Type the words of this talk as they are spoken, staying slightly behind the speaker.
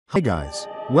Hi guys,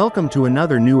 welcome to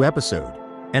another new episode.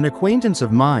 An acquaintance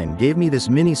of mine gave me this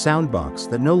mini soundbox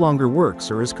that no longer works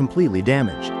or is completely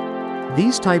damaged.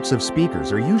 These types of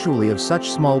speakers are usually of such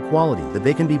small quality that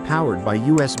they can be powered by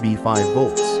USB 5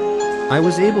 volts. I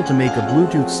was able to make a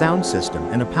Bluetooth sound system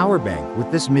and a power bank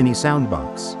with this mini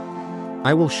soundbox.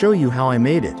 I will show you how I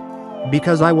made it.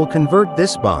 Because I will convert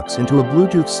this box into a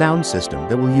Bluetooth sound system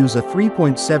that will use a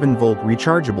 3.7 volt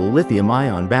rechargeable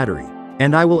lithium-ion battery.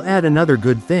 And I will add another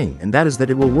good thing, and that is that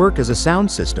it will work as a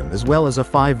sound system as well as a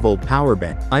 5 volt power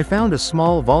bank. I found a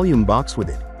small volume box with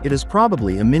it. It is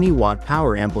probably a mini watt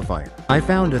power amplifier. I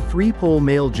found a 3-pole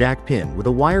male jack pin with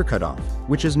a wire cutoff,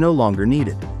 which is no longer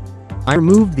needed. I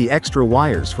removed the extra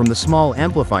wires from the small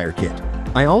amplifier kit.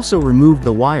 I also removed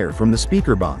the wire from the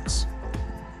speaker box.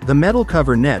 The metal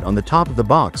cover net on the top of the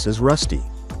box is rusty.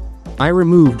 I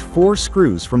removed 4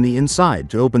 screws from the inside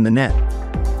to open the net.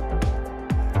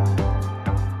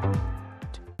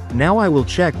 Now I will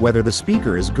check whether the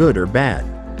speaker is good or bad.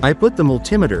 I put the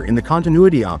multimeter in the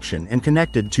continuity option and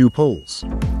connected 2 poles.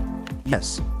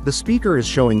 Yes, the speaker is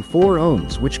showing 4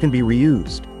 ohms, which can be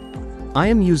reused. I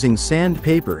am using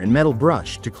sandpaper and metal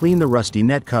brush to clean the rusty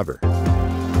net cover.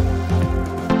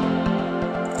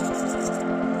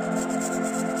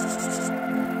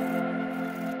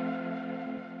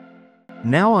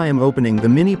 Now I am opening the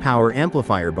mini power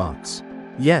amplifier box.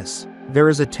 Yes, there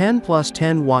is a 10 plus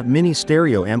 10 watt mini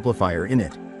stereo amplifier in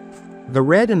it. The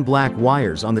red and black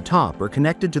wires on the top are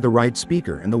connected to the right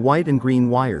speaker and the white and green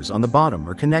wires on the bottom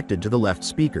are connected to the left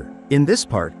speaker. In this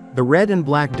part, the red and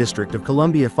black District of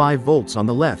Columbia 5 volts on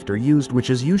the left are used, which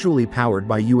is usually powered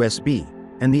by USB,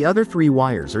 and the other 3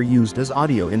 wires are used as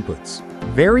audio inputs.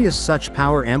 Various such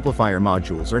power amplifier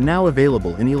modules are now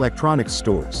available in electronics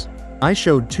stores. I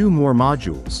showed 2 more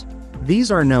modules.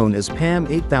 These are known as PAM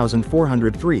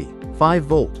 8403, 5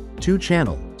 volt,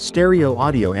 2-channel, stereo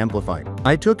audio amplifier.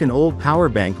 I took an old power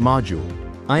bank module.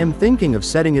 I am thinking of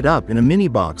setting it up in a mini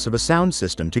box of a sound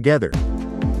system together.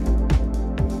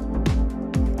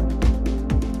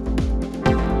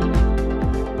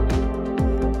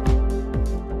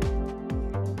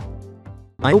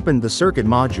 I opened the circuit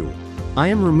module. I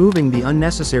am removing the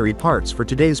unnecessary parts for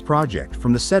today's project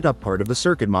from the setup part of the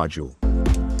circuit module.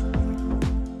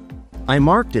 I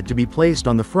marked it to be placed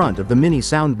on the front of the mini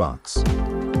sound box.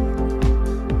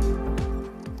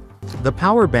 The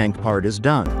power bank part is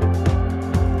done.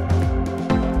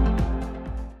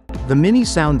 The mini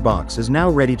sound box is now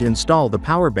ready to install the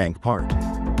power bank part.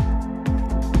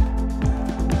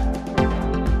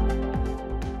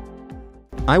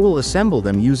 I will assemble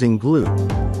them using glue.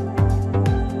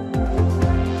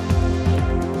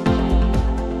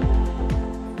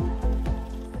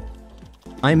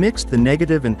 I mixed the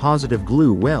negative and positive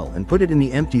glue well and put it in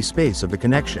the empty space of the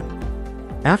connection.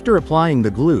 After applying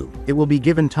the glue, it will be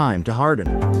given time to harden.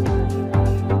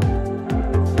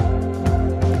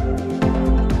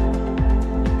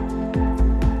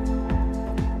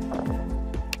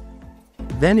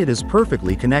 Then it is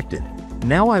perfectly connected.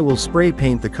 Now I will spray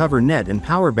paint the cover net and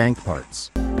power bank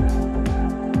parts.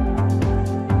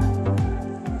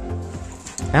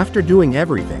 After doing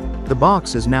everything, the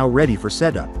box is now ready for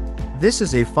setup. This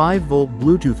is a 5 volt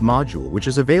Bluetooth module which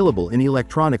is available in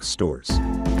electronics stores.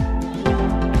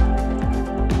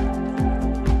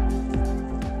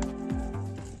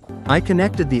 I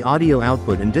connected the audio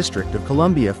output and District of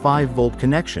Columbia 5 volt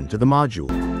connection to the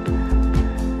module.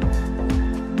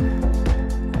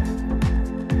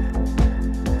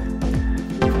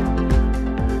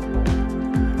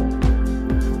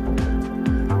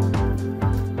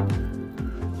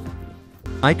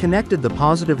 I connected the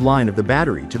positive line of the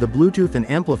battery to the Bluetooth and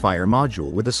amplifier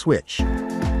module with a switch.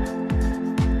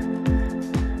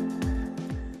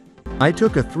 I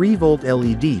took a 3 volt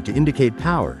LED to indicate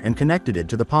power and connected it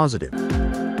to the positive.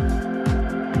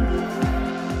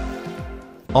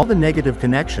 All the negative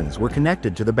connections were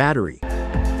connected to the battery.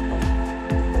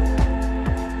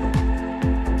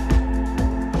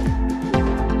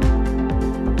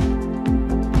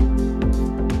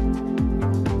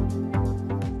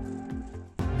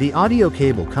 The audio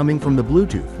cable coming from the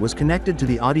Bluetooth was connected to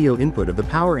the audio input of the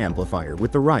power amplifier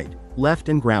with the right, left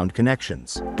and ground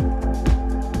connections.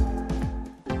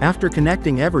 After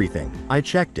connecting everything, I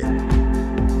checked it.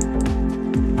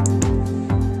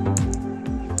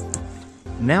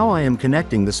 Now I am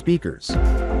connecting the speakers.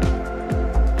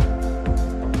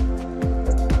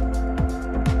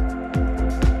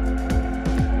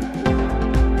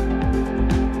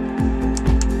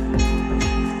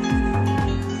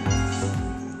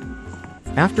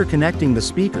 After connecting the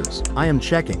speakers, I am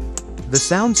checking. The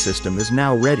sound system is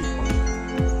now ready.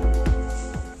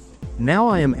 Now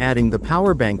I am adding the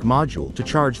power bank module to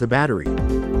charge the battery.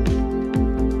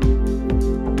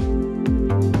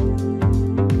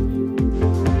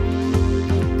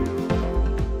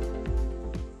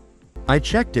 I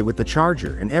checked it with the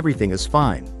charger and everything is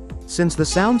fine. Since the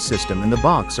sound system and the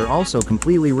box are also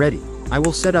completely ready, I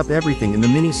will set up everything in the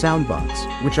mini sound box,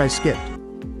 which I skipped.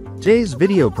 Today's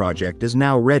video project is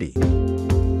now ready.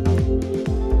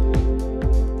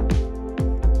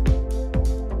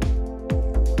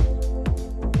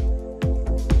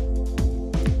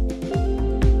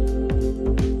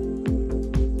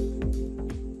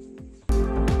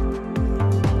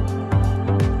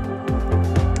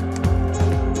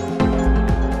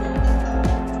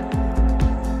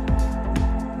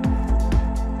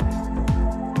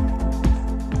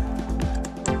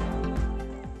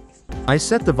 I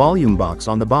set the volume box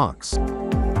on the box.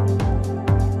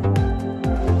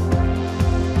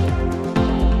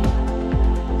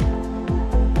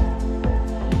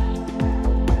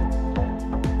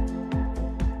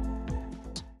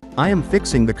 I am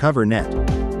fixing the cover net.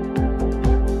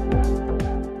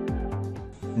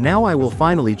 Now I will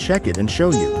finally check it and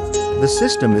show you. The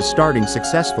system is starting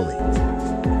successfully.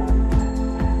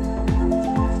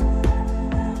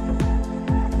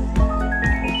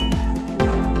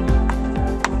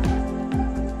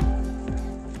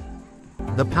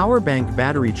 The power bank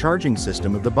battery charging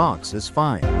system of the box is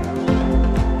fine.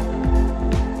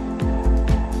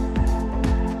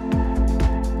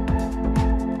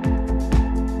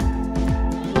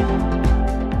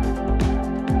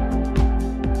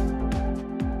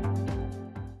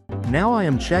 Now I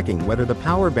am checking whether the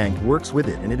power bank works with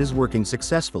it, and it is working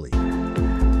successfully.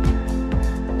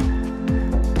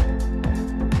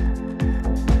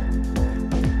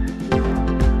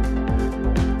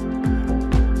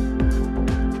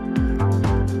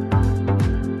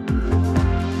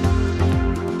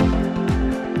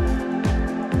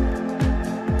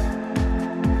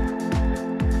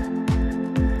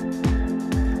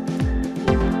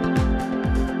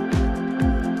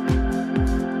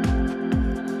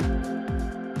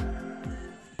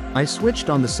 I switched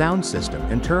on the sound system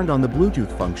and turned on the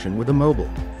Bluetooth function with a mobile.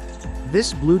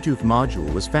 This Bluetooth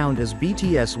module was found as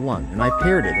BTS1 and I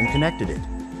paired it and connected it.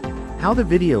 How the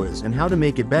video is and how to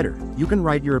make it better, you can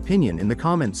write your opinion in the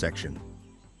comment section.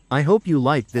 I hope you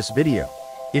liked this video.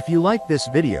 If you liked this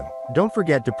video, don't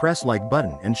forget to press like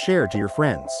button and share to your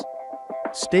friends.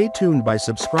 Stay tuned by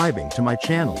subscribing to my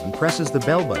channel and presses the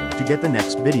bell button to get the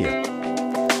next video.